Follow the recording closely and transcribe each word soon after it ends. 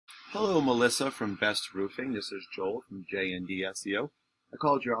Hello, Melissa from Best Roofing. This is Joel from JND SEO. I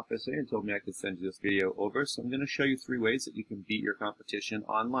called your office today and told me I could send you this video over, so I'm going to show you 3 ways that you can beat your competition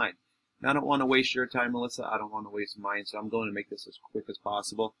online. Now, I don't want to waste your time, Melissa. I don't want to waste mine, so I'm going to make this as quick as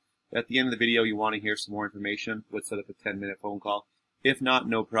possible. At the end of the video, you want to hear some more information, let's set up a 10-minute phone call. If not,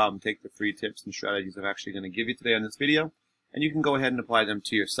 no problem. Take the free tips and strategies I'm actually going to give you today on this video, and you can go ahead and apply them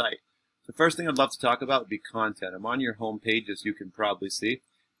to your site. The first thing I'd love to talk about would be content. I'm on your home page, as you can probably see.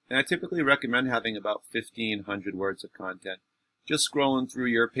 And I typically recommend having about 1,500 words of content. Just scrolling through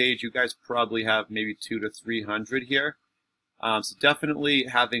your page, you guys probably have maybe 200 to 300 here. So definitely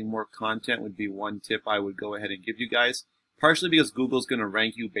having more content would be one tip I would go ahead and give you guys. Partially because Google's going to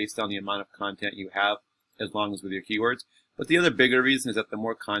rank you based on the amount of content you have, as long as with your keywords. But the other bigger reason is that the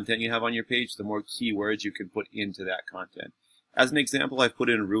more content you have on your page, the more keywords you can put into that content. As an example, I've put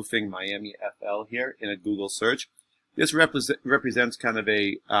in roofing Miami FL here in a Google search. This represents kind of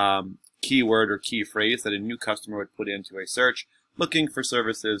a keyword or key phrase that a new customer would put into a search looking for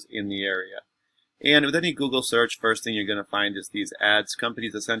services in the area. And with any Google search, first thing you're going to find is these ads,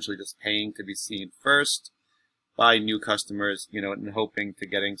 companies essentially just paying to be seen first by new customers, and hoping to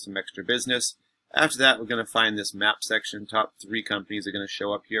getting some extra business. After that, we're going to find this map section. Top 3 companies are going to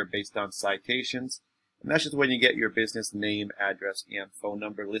show up here based on citations. And that's just when you get your business name, address, and phone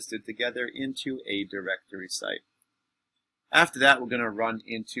number listed together into a directory site. After that, we're going to run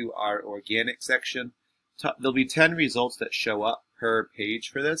into our organic section. There'll be 10 results that show up per page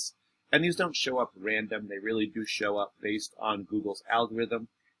for this. And these don't show up random. They really do show up based on Google's algorithm.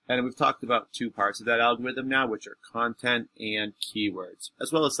 And we've talked about 2 parts of that algorithm now, which are content and keywords,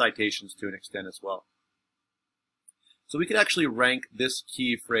 as well as citations to an extent as well. So we could actually rank this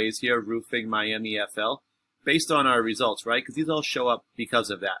key phrase here, roofing Miami FL, based on our results, right? Because these all show up because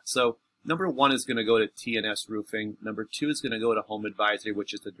of that. So number 1 is going to go to TNS Roofing. Number 2 is going to go to Home Advisory,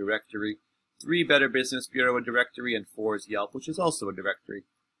 which is the directory. 3, Better Business Bureau, a directory. And 4 is Yelp, which is also a directory.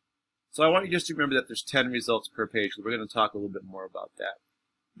 So I want you just to remember that there's 10 results per page. So we're going to talk a little bit more about that.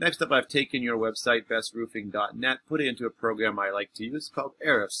 Next up, I've taken your website, bestroofing.net, put it into a program I like to use called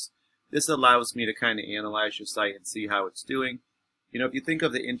Ahrefs. This allows me to kind of analyze your site and see how it's doing. If you think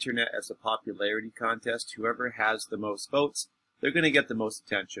of the internet as a popularity contest, whoever has the most votes, they're going to get the most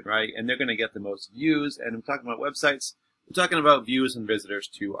attention, right? And they're going to get the most views. And we're talking about websites. We're talking about views and visitors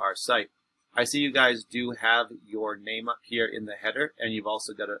to our site. I see you guys do have your name up here in the header, and you've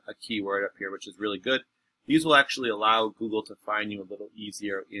also got a keyword up here, which is really good. These will actually allow Google to find you a little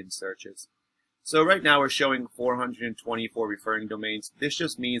easier in searches. So right now we're showing 424 referring domains. This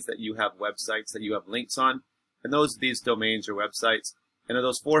just means that you have websites that you have links on, and these domains are websites. And of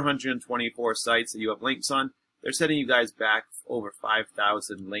those 424 sites that you have links on, they're sending you guys back over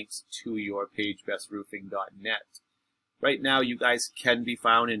 5,000 links to your page, bestroofing.net. Right now, you guys can be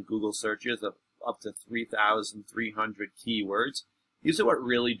found in Google searches of up to 3,300 keywords. These are what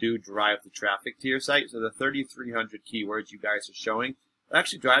really do drive the traffic to your site. So the 3,300 keywords you guys are showing are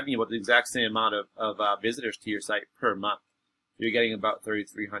actually driving you about the exact same amount of visitors to your site per month. You're getting about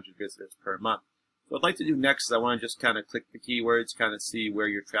 3,300 visitors per month. So what I'd like to do next is I want to just kind of click the keywords, kind of see where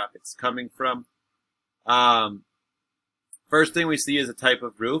your traffic's coming from. First thing we see is a type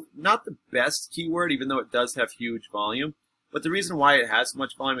of roof. Not the best keyword, even though it does have huge volume. But the reason why it has so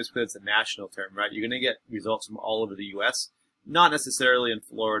much volume is because it's a national term, right? You're going to get results from all over the U.S., not necessarily in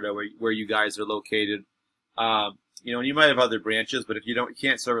Florida where you guys are located. And you might have other branches, but if you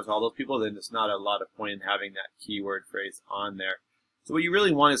can't service all those people, then there's not a lot of point in having that keyword phrase on there. So what you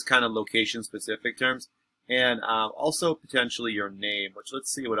really want is kind of location-specific terms, and also potentially your name, which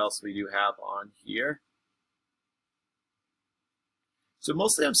let's see what else we do have on here. So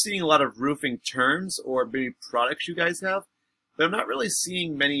mostly I'm seeing a lot of roofing terms or maybe products you guys have, but I'm not really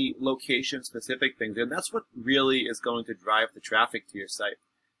seeing many location-specific things, and that's what really is going to drive the traffic to your site.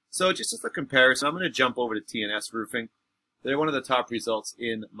 So just as a comparison, I'm going to jump over to TNS Roofing. They're one of the top results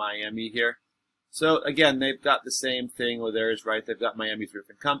in Miami here. So again, they've got the same thing with theirs, right? They've got Miami's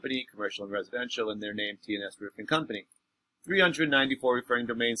Roofing Company, commercial and residential, and their name TNS Roofing Company. 394 referring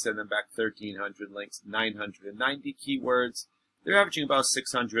domains, send them back 1,300 links, 990 keywords. They're averaging about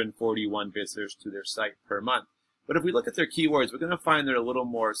 641 visitors to their site per month. But if we look at their keywords, we're going to find they're a little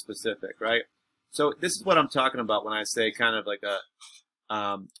more specific, right? So this is what I'm talking about when I say kind of like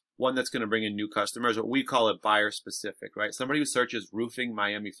a one that's going to bring in new customers. What we call it buyer specific, right? Somebody who searches roofing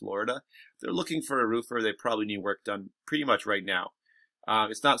Miami, Florida, they're looking for a roofer. They probably need work done pretty much right now.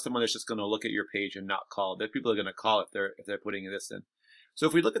 It's not someone that's just going to look at your page and not call. There people are going to call if they're putting this in. So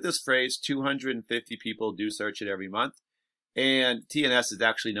if we look at this phrase, 250 people do search it every month. And TNS is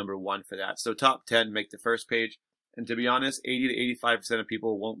actually number 1 for that. So top 10 make the first page, And to be honest, 80 to 85% of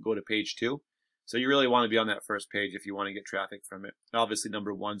people won't go to page 2. So you really want to be on that first page if you want to get traffic from it. And obviously,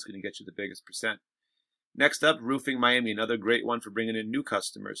 number 1 is going to get you the biggest percent. Next up, Roofing Miami, another great one for bringing in new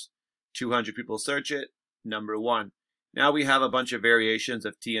customers. 200 people search it, number 1. Now we have a bunch of variations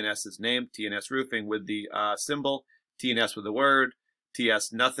of TNS's name, TNS Roofing with the symbol, TNS with the word,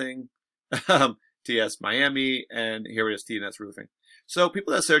 TS nothing, TS Miami, and here it is, TNS Roofing. So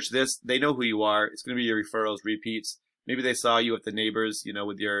people that search this, they know who you are. It's going to be your referrals, repeats. Maybe they saw you at the neighbors, you know,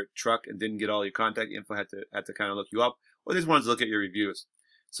 with your truck and didn't get all your contact info, had to kind of look you up, or they just wanted to look at your reviews.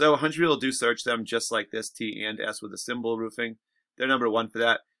 So 100 people do search them just like this, T and S with the symbol roofing. They're number 1 for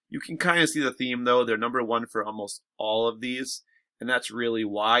that. You can kind of see the theme though. They're number 1 for almost all of these, and that's really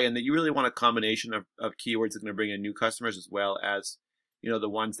why. And that you really want a combination of keywords that are going to bring in new customers as well as, you know, the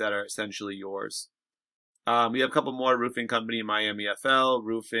ones that are essentially yours. We have a couple more: Roofing Company, Miami FL,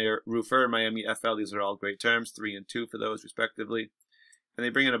 Roofer, Miami FL. These are all great terms, 3 and 2 for those respectively. And they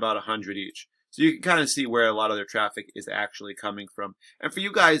bring in about 100 each. So you can kind of see where a lot of their traffic is actually coming from. And for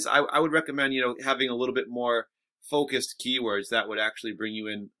you guys, I would recommend, you know, having a little bit more focused keywords that would actually bring you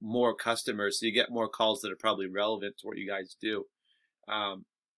in more customers, so you get more calls that are probably relevant to what you guys do.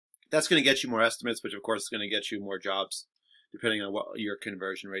 That's going to get you more estimates, which of course is going to get you more jobs, depending on what your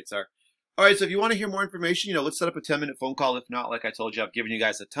conversion rates are. All right, so if you want to hear more information, you know, let's set up a 10-minute phone call. If not, like I told you, I've given you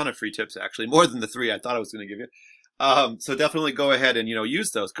guys a ton of free tips, actually, more than the 3 I thought I was going to give you. So definitely go ahead and, you know,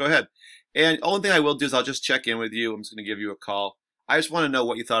 use those. Go ahead. And the only thing I will do is I'll just check in with you. I'm just going to give you a call. I just want to know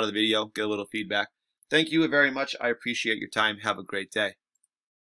what you thought of the video, get a little feedback. Thank you very much. I appreciate your time. Have a great day.